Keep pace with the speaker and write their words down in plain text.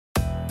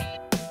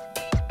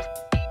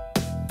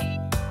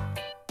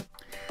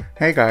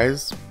Hey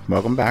guys,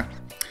 welcome back.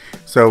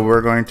 So we're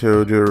going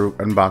to do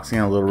unboxing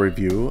and a little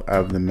review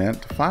of the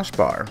Mint Flash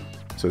Bar.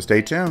 So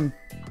stay tuned.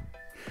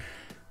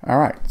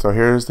 Alright, so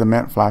here's the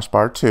Mint Flash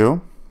Bar 2.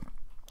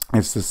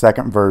 It's the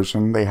second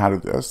version they had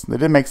of this. They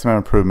did make some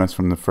improvements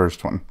from the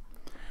first one.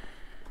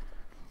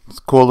 It's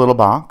a cool little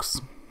box.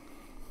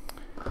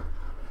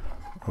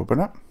 Open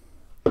up.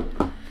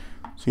 So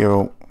you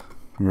have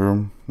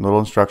your little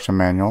instruction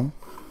manual,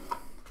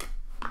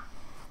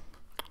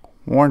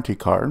 warranty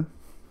card,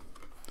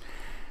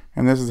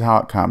 and this is how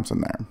it comes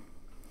in there.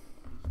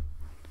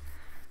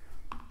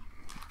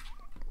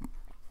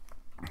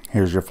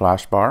 Here's your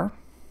flash bar.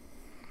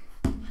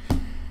 And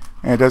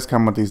it does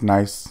come with these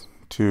nice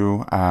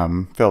two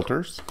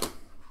filters.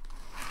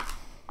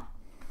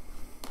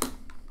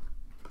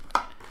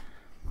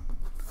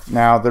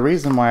 Now, the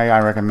reason why I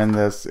recommend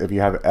this if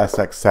you have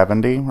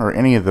SX-70 or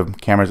any of the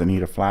cameras that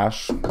need a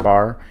flash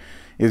bar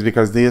is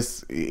because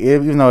this,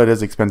 even though it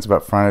is expensive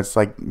up front, it's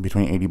like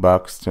between 80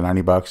 bucks to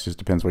 90 bucks, just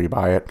depends where you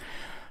buy it.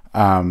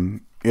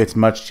 It's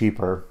much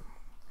cheaper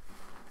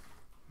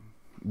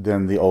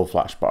than the old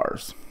flash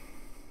bars.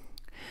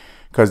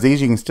 Because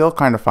these, you can still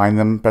kind of find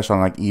them, especially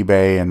on like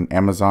eBay and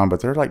Amazon, but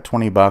they're like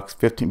 20 bucks,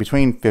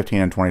 between $15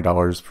 and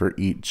 $20 for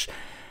each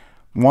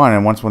one.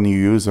 And once when you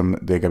use them,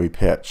 they gotta be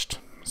pitched.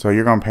 So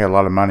you're going to pay a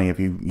lot of money if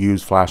you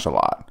use flash a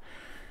lot.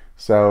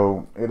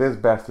 So it is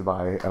best to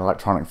buy an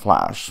electronic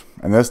flash.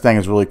 And this thing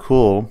is really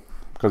cool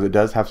because it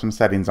does have some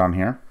settings on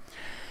here.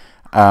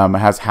 It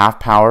has half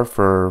power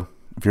for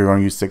if you're going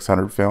to use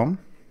 600 film.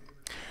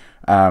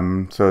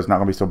 So it's not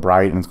going to be so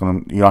bright, and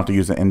you don't have to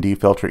use an ND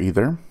filter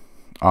either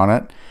on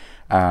it.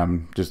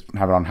 Just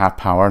have it on half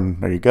power, and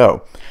there you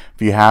go.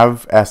 If you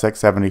have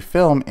SX-70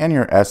 film in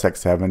your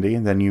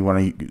SX-70, then you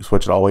want to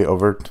switch it all the way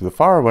over to the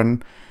far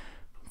one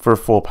for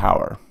full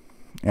power.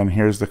 And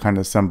here's the kind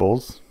of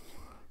symbols.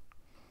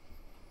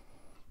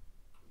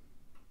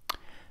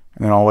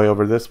 And then all the way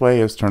over this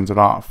way turns it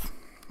off.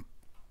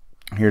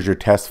 Here's your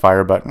test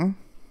fire button.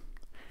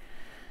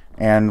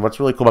 And what's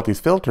really cool about these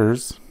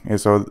filters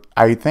is, so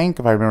I think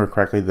if I remember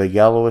correctly, the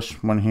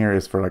yellowish one here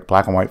is for like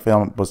black and white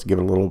film. It's supposed to give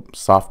it a little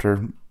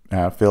softer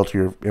feel to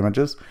your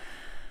images.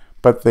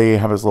 But they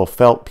have this little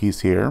felt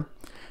piece here,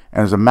 and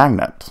there's a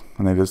magnet,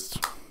 and they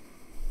just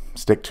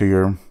stick to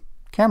your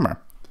camera.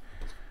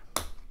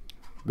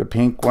 The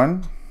pink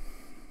one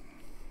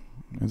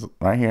is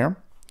right here,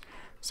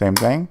 same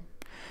thing.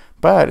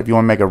 But if you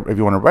want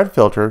a red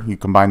filter, you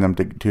combine them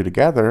two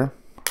together,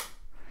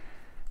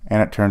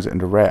 and it turns it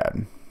into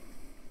red.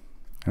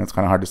 And it's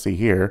kind of hard to see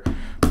here,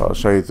 but I'll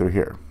show you through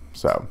here.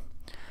 So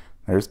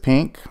there's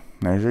pink,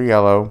 there's your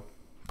yellow.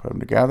 Put them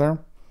together.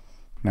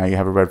 Now you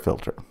have a red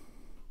filter.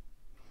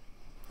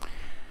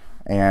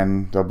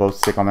 And they'll both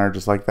stick on there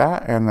just like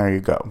that, and there you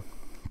go.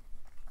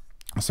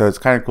 So it's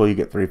kind of cool. You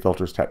get 3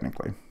 filters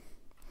technically.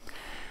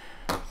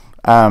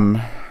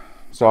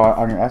 So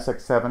on your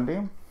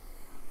SX-70,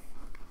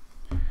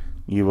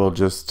 you will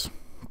just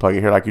plug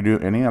it here like you do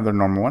any other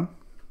normal one,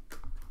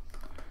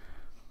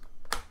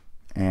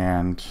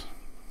 and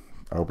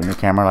open your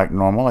camera like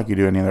normal, like you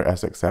do any other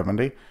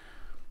SX-70.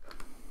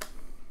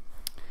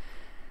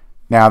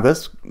 Now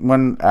this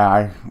one,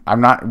 I've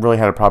not really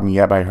had a problem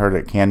yet, but I heard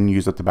it can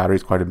use up the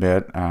batteries quite a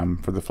bit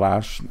for the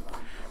flash. So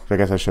I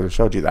guess I should have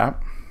showed you that.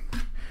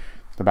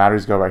 The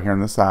batteries go right here on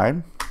the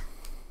side.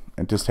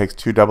 It just takes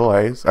 2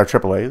 AA's or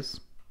AAA's.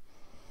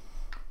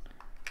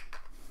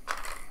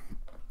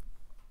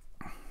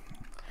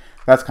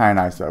 That's kind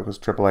of nice though, because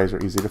AAA's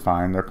are easy to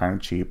find. They're kind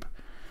of cheap.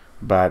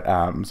 But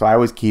so I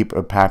always keep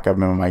a pack of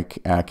them in my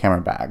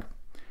camera bag.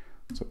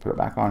 So put it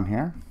back on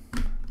here.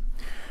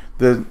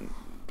 The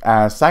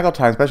cycle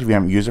time, especially if you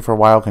haven't used it for a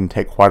while, can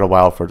take quite a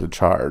while for it to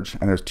charge.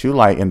 And there's 2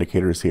 light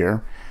indicators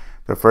here.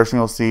 The first one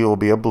you'll see will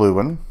be a blue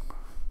one.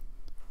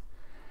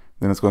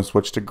 Then it's going to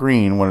switch to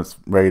green when it's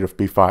ready to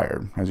be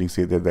fired. As you can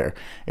see, it did there.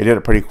 It did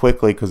it pretty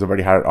quickly because I've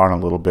already had it on a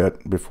little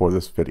bit before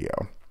this video.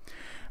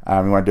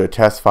 You want to do a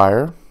test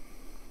fire.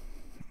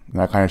 And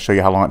I'll kind of show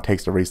you how long it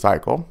takes to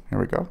recycle. Here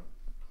we go.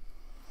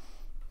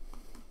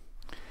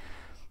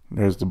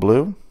 There's the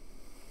blue.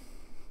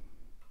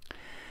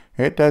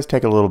 It does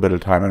take a little bit of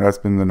time, and that's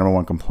been the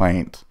 #1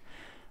 complaint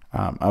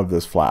of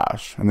this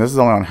flash. And this is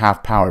only on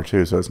half power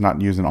too, so it's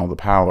not using all the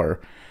power.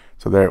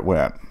 So there it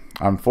went.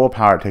 On full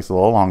power, it takes a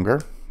little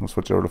longer. We'll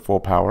switch over to full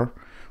power,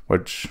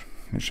 which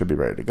it should be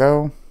ready to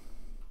go.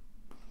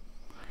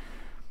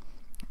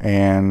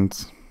 And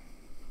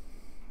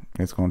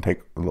it's going to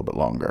take a little bit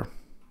longer.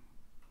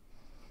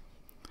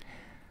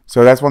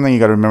 So that's one thing you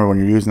got to remember when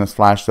you're using this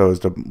flash, though, is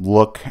to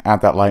look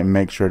at that light and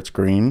make sure it's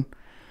green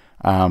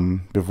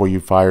before you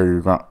fire,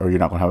 or you're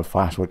not going to have a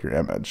flash with your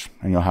image,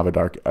 and you'll have a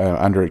dark,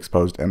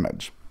 underexposed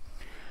image.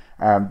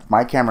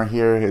 My camera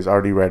here is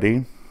already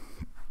ready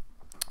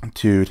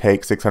to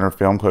take 600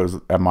 film because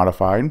it's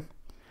modified.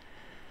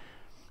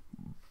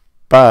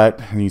 But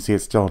you see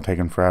it's still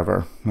taking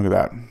forever. Look at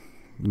that.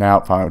 Now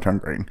it finally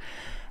turned green.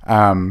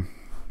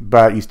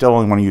 But you still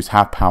only want to use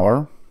half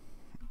power.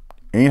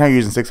 Anytime you're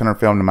using 600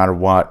 film, no matter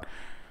what,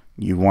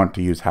 you want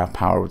to use half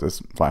power with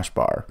this flash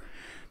bar.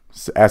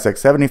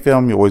 SX-70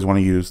 film, you always want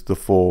to use the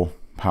full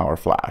power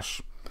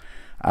flash.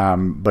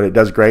 But it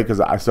does great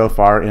because so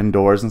far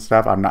indoors and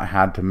stuff, I've not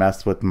had to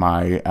mess with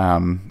my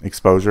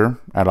exposure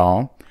at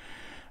all.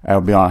 I'll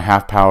be on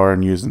half power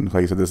and using,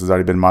 like I said, this has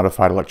already been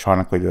modified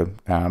electronically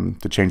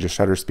to change the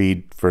shutter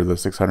speed for the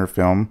 600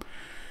 film,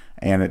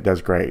 and it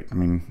does great. I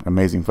mean,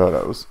 amazing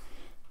photos.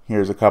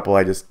 Here's a couple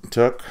I just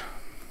took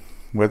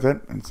with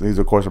it. These,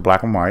 of course, are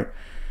black and white,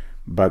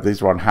 but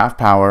these were on half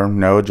power,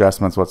 no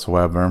adjustments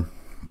whatsoever,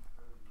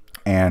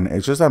 and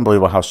it's just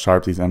unbelievable how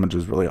sharp these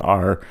images really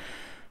are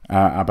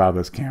about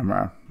this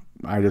camera.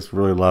 I just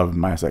really love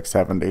my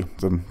SX-70.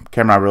 It's a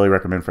camera I really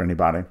recommend for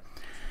anybody.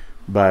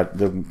 But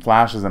the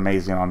flash is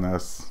amazing on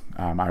this.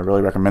 I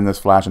really recommend this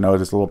flash. I know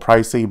it's a little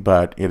pricey,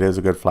 but it is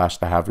a good flash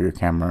to have for your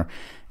camera.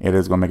 It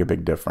is going to make a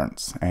big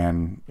difference,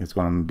 and it's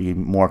going to be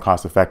more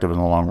cost effective in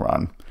the long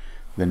run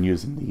than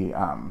using the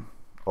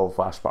old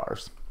flash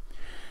bars.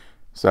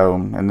 So,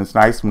 and it's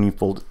nice when you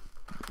fold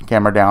the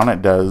camera down,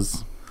 it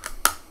does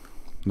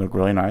look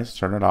really nice.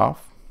 Turn it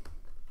off.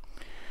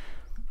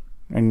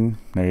 And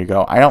there you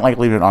go. I don't like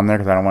leaving it on there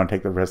because I don't want to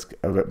take the risk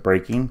of it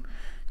breaking,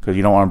 because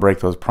you don't want to break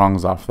those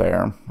prongs off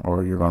there,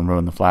 or you're going to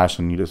ruin the flash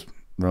and you just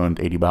ruined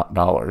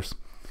 $80.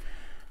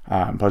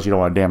 Plus, you don't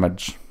want to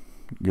damage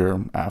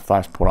your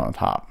flash port on the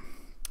top.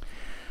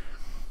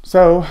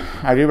 So,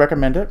 I do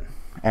recommend it,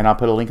 and I'll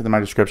put a link in my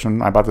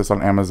description. I bought this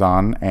on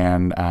Amazon,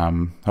 and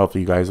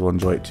hopefully you guys will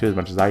enjoy it too as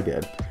much as I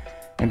did.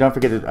 And don't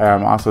forget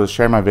to also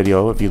share my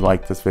video if you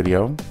like this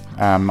video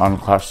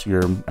across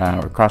your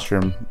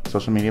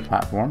social media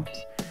platforms.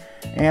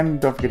 And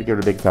don't forget to give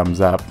it a big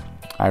thumbs up.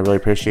 I really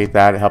appreciate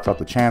that. It helps out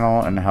the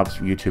channel, and it helps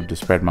YouTube to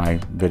spread my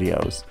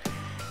videos.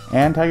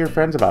 And tell your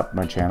friends about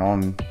my channel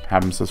and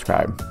have them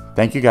subscribe.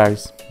 Thank you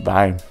guys.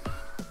 Bye.